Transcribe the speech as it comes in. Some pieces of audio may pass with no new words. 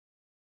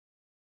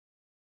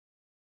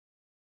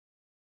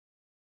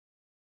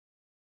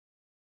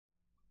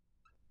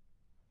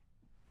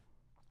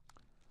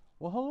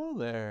Well, hello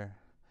there.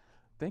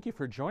 Thank you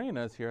for joining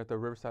us here at the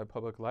Riverside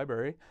Public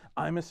Library.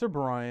 I'm Mr.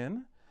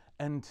 Brian,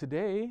 and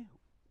today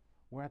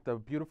we're at the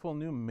beautiful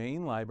new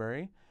main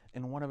library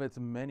in one of its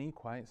many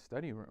quiet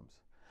study rooms.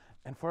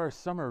 And for our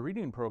summer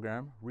reading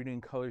program, Reading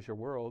Colors Your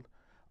World,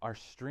 our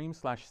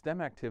stream/STEM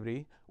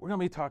activity, we're going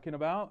to be talking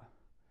about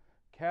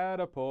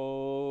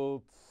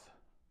catapults.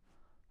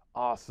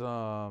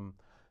 Awesome.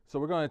 So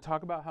we're going to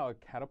talk about how a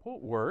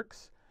catapult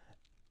works.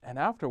 And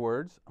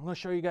afterwards, I'm going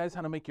to show you guys how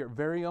to make your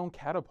very own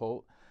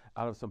catapult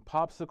out of some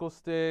popsicle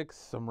sticks,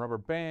 some rubber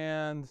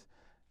bands,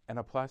 and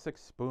a plastic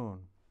spoon.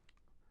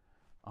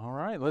 All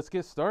right, let's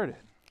get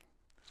started.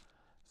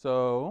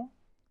 So,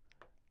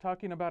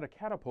 talking about a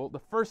catapult,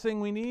 the first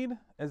thing we need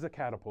is a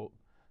catapult.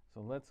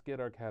 So let's get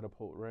our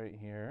catapult right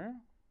here.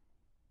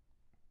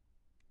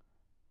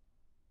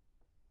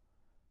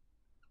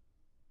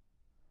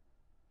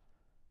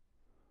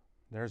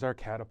 There's our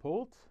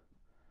catapult.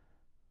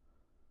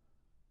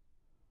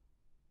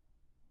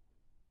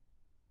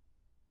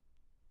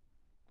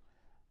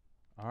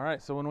 All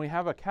right, so when we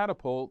have a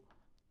catapult,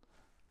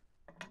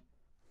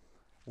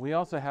 we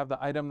also have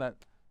the item that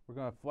we're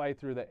going to fly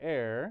through the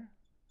air,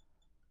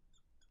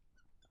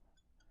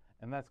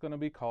 and that's going to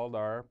be called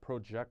our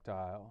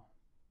projectile.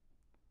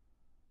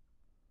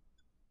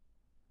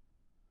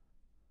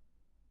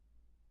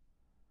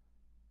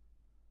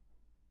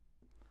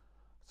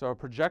 So a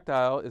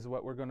projectile is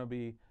what we're going to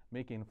be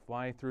making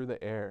fly through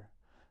the air.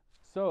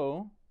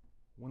 So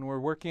when we're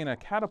working a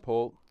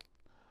catapult,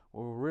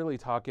 what we're really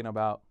talking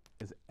about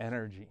is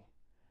energy.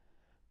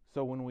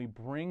 So when we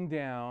bring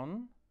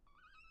down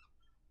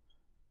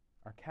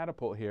our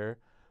catapult here,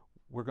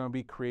 we're going to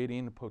be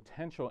creating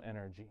potential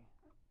energy.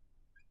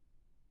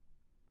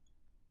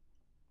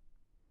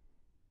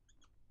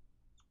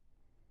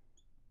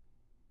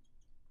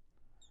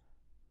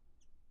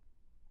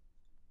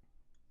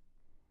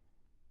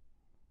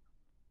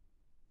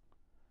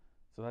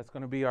 So that's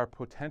going to be our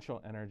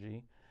potential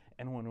energy.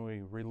 And when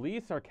we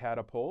release our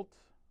catapult,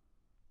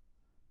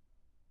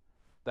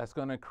 that's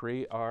going to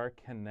create our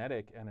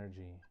kinetic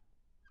energy.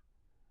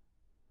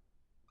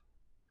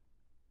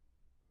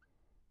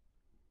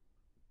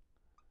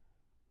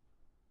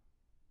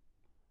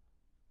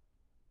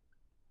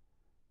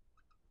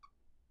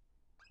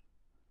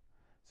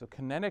 So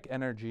kinetic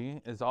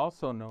energy is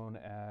also known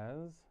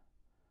as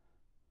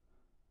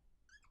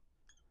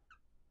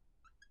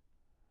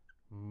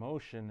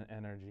motion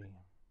energy.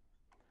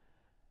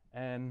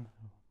 And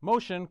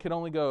motion can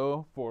only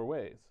go 4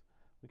 ways.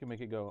 We can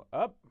make it go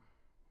up,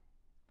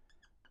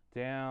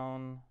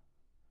 down,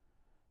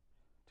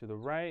 to the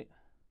right,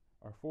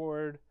 or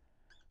forward,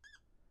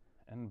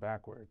 and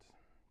backwards.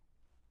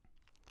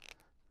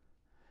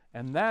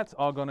 And that's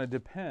all going to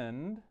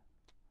depend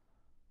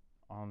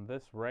on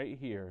this right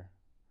here,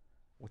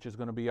 which is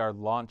going to be our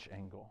launch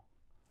angle.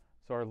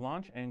 So our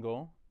launch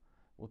angle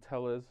will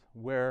tell us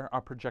where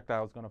our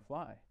projectile is going to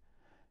fly.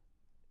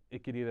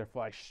 It could either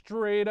fly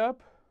straight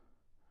up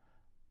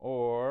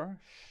or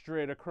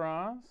straight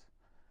across.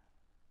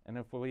 And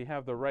if we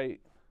have the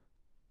right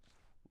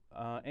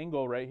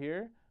angle right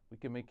here, we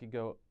can make it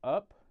go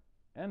up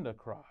and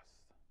across.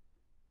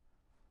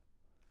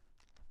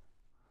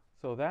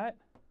 So that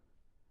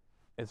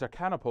is our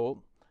catapult.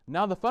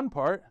 Now the fun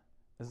part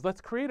is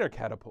let's create our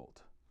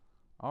catapult.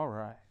 All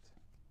right.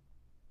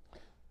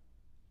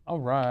 All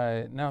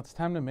right, now it's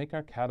time to make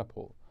our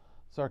catapult.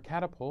 So our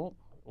catapult,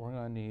 we're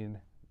going to need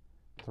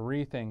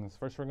 3 things.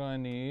 First, we're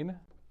going to need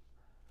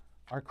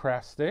our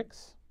craft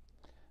sticks,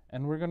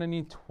 and we're going to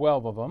need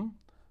 12 of them.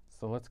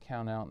 So let's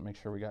count out and make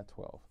sure we got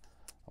 12.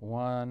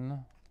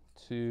 1,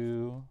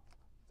 2,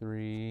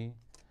 3,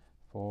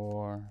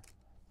 4,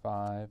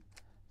 5,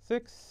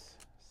 6,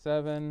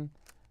 7,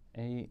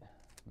 8,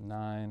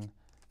 9,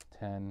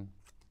 10,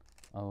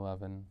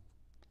 11,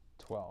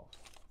 12.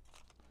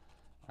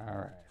 All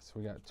right, so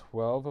we got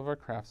 12 of our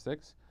craft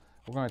sticks.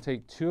 We're going to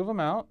take 2 of them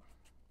out,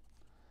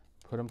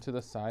 put them to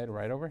the side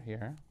right over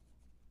here.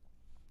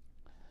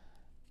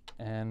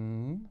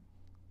 And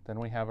then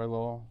we have our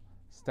little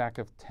stack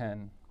of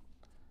 10.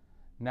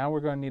 Now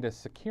we're going to need to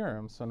secure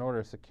them. So in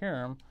order to secure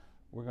them,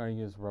 we're going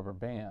to use rubber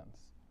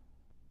bands.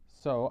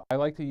 So I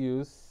like to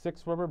use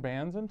 6 rubber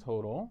bands in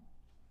total.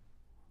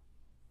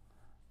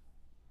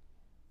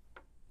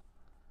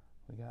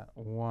 We got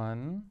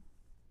 1,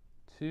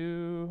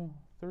 2,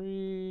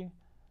 3,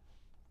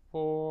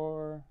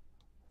 4,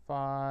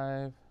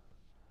 5,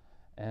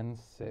 and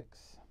 6.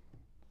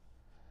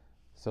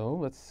 So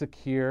let's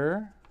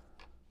secure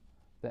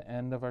the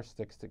end of our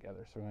sticks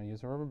together. So we're going to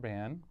use a rubber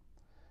band.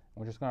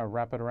 We're just going to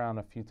wrap it around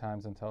a few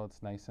times until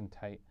it's nice and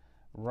tight,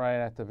 right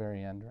at the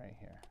very end right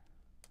here.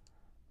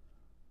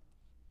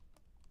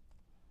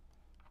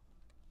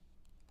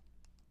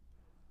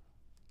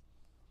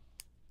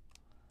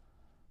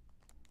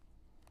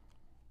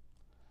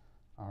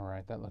 All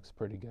right, that looks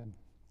pretty good.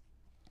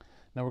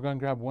 Now we're going to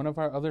grab one of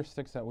our other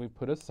sticks that we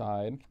put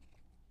aside,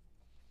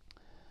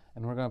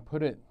 and we're going to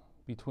put it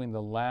between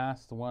the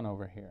last one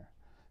over here.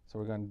 So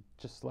we're going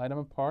to just slide them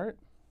apart.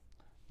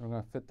 We're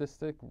going to fit this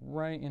stick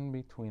right in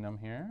between them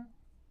here.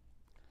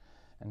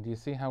 And do you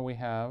see how we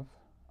have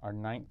our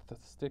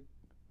 10th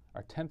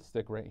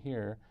stick right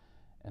here,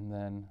 and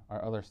then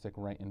our other stick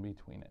right in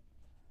between it?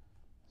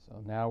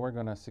 So now we're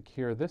going to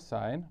secure this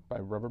side by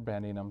rubber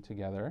banding them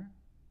together.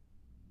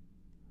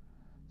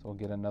 So we'll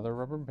get another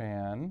rubber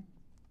band.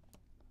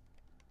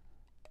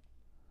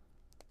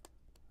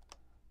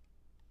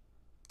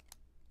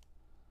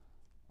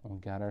 We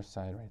got our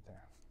side right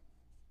there.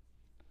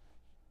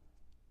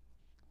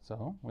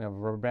 So we have a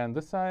rubber band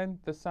this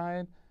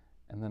side,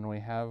 and then we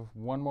have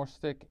one more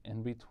stick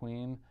in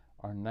between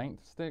our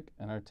 9th stick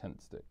and our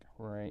 10th stick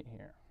right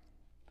here.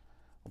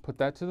 We'll put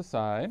that to the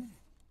side.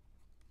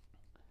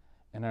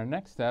 And our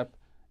next step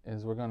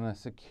is we're going to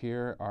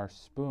secure our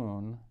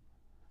spoon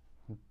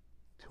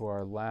to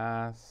our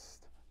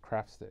last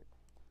craft stick.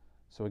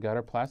 So we got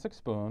our plastic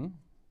spoon.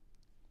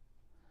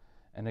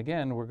 And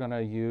again, we're going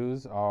to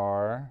use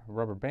our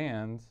rubber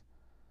bands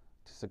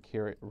to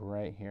secure it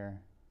right here.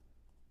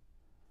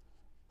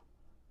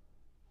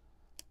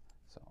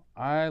 So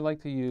I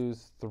like to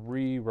use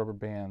 3 rubber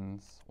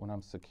bands when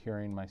I'm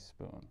securing my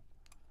spoon.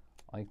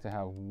 I like to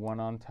have one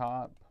on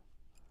top,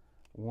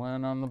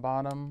 one on the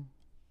bottom,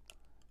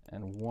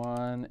 and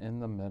one in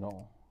the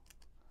middle.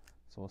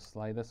 So we'll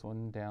slide this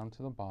one down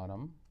to the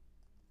bottom.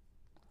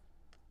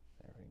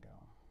 There we go.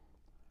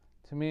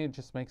 To me, it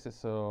just makes it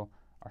so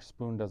our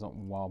spoon doesn't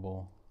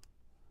wobble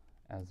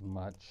as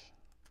much.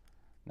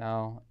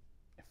 Now,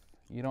 if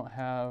you don't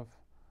have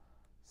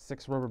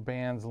 6 rubber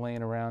bands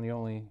laying around,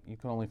 you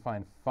can only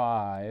find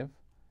 5.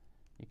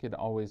 You could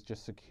always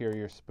just secure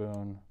your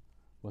spoon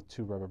with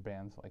 2 rubber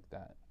bands like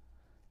that.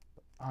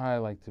 But I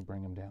like to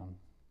bring them down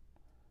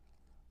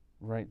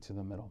right to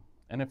the middle.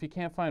 And if you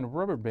can't find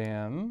rubber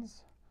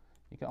bands,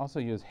 you can also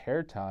use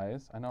hair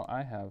ties. I know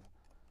I have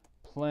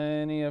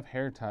plenty of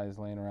hair ties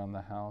laying around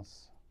the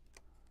house.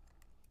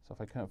 So if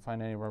I couldn't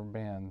find any rubber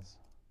bands,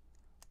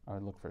 I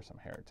would look for some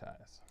hair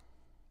ties.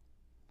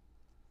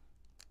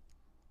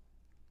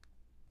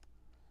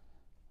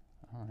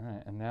 All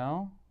right, and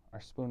now our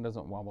spoon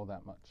doesn't wobble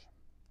that much.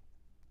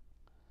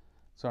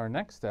 So our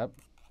next step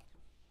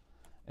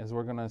is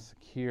we're going to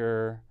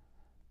secure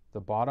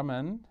the bottom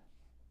end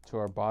to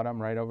our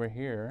bottom right over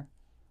here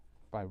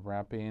by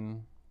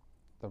wrapping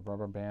the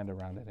rubber band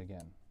around it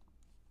again.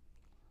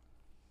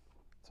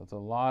 So it's a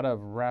lot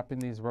of wrapping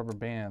these rubber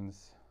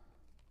bands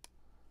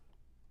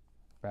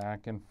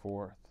back and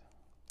forth.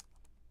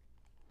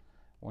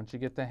 Once you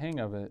get the hang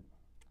of it,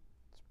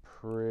 it's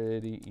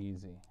pretty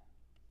easy.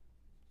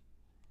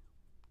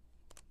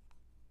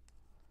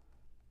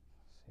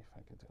 Let's see if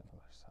I could do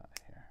another side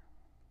here.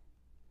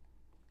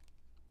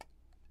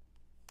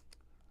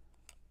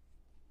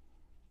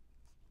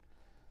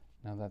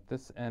 Now that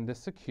this end is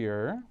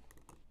secure,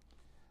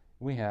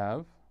 we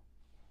have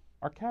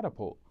our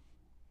catapult.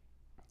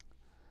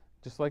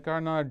 Just like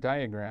on our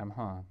diagram,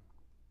 huh?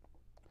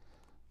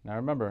 Now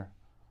remember,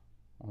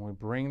 when we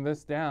bring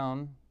this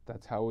down,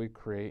 that's how we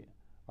create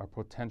our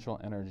potential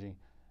energy.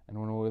 And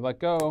when we let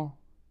go,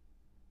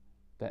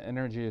 the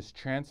energy is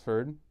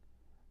transferred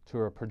to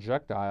a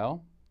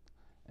projectile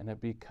and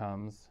it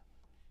becomes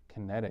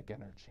kinetic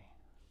energy.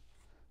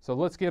 So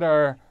let's get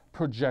our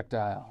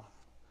projectile.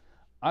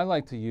 I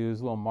like to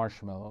use little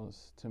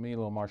marshmallows. To me,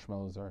 little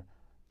marshmallows are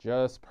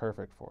just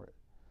perfect for it.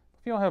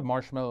 If you don't have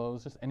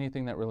marshmallows, just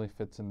anything that really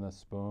fits in the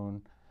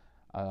spoon.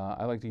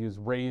 I like to use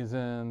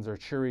raisins or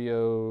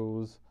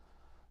Cheerios,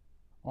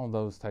 all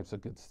those types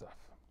of good stuff.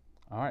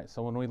 All right,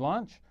 so when we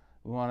launch,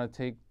 we want to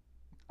take,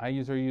 I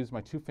usually use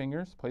my 2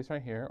 fingers, place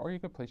right here, or you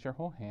could place your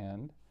whole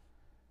hand.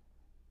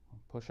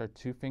 Push our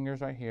 2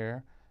 fingers right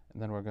here,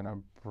 and then we're going to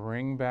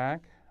bring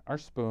back our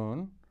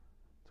spoon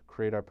to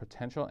create our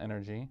potential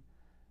energy.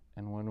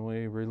 And when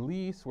we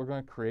release, we're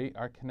going to create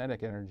our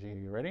kinetic energy. Are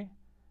you ready?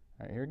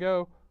 All right, here we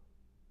go.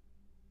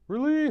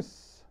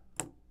 Release.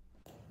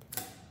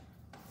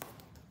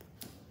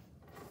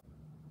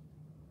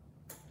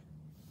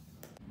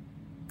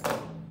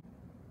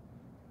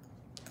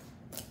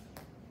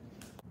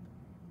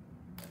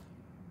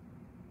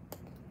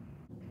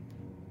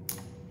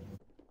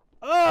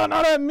 Oh,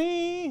 not at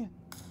me!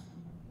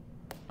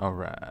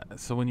 Alright,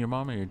 so when your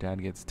mom or your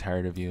dad gets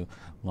tired of you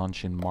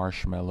launching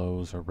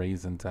marshmallows or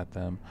raisins at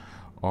them,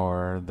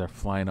 or they're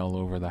flying all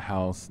over the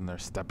house and they're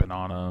stepping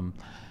on them,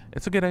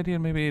 it's a good idea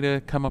maybe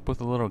to come up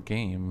with a little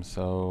game.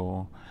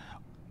 So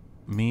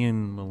me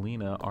and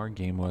Melina, our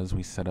game was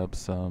we set up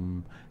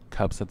some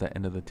cups at the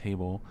end of the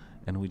table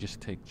and we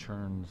just take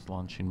turns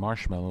launching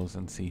marshmallows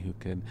and see who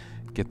could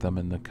get them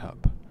in the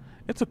cup.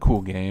 It's a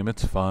cool game.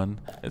 It's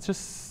fun. It's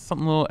just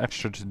something a little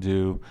extra to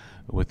do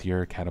with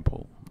your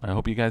catapult. I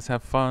hope you guys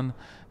have fun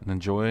and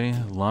enjoy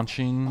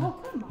launching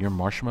your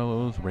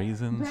marshmallows,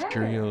 raisins,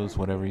 Cheerios,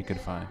 whatever you could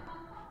find.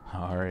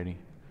 Alrighty.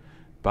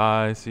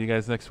 Bye. See you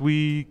guys next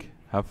week.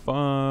 Have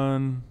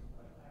fun.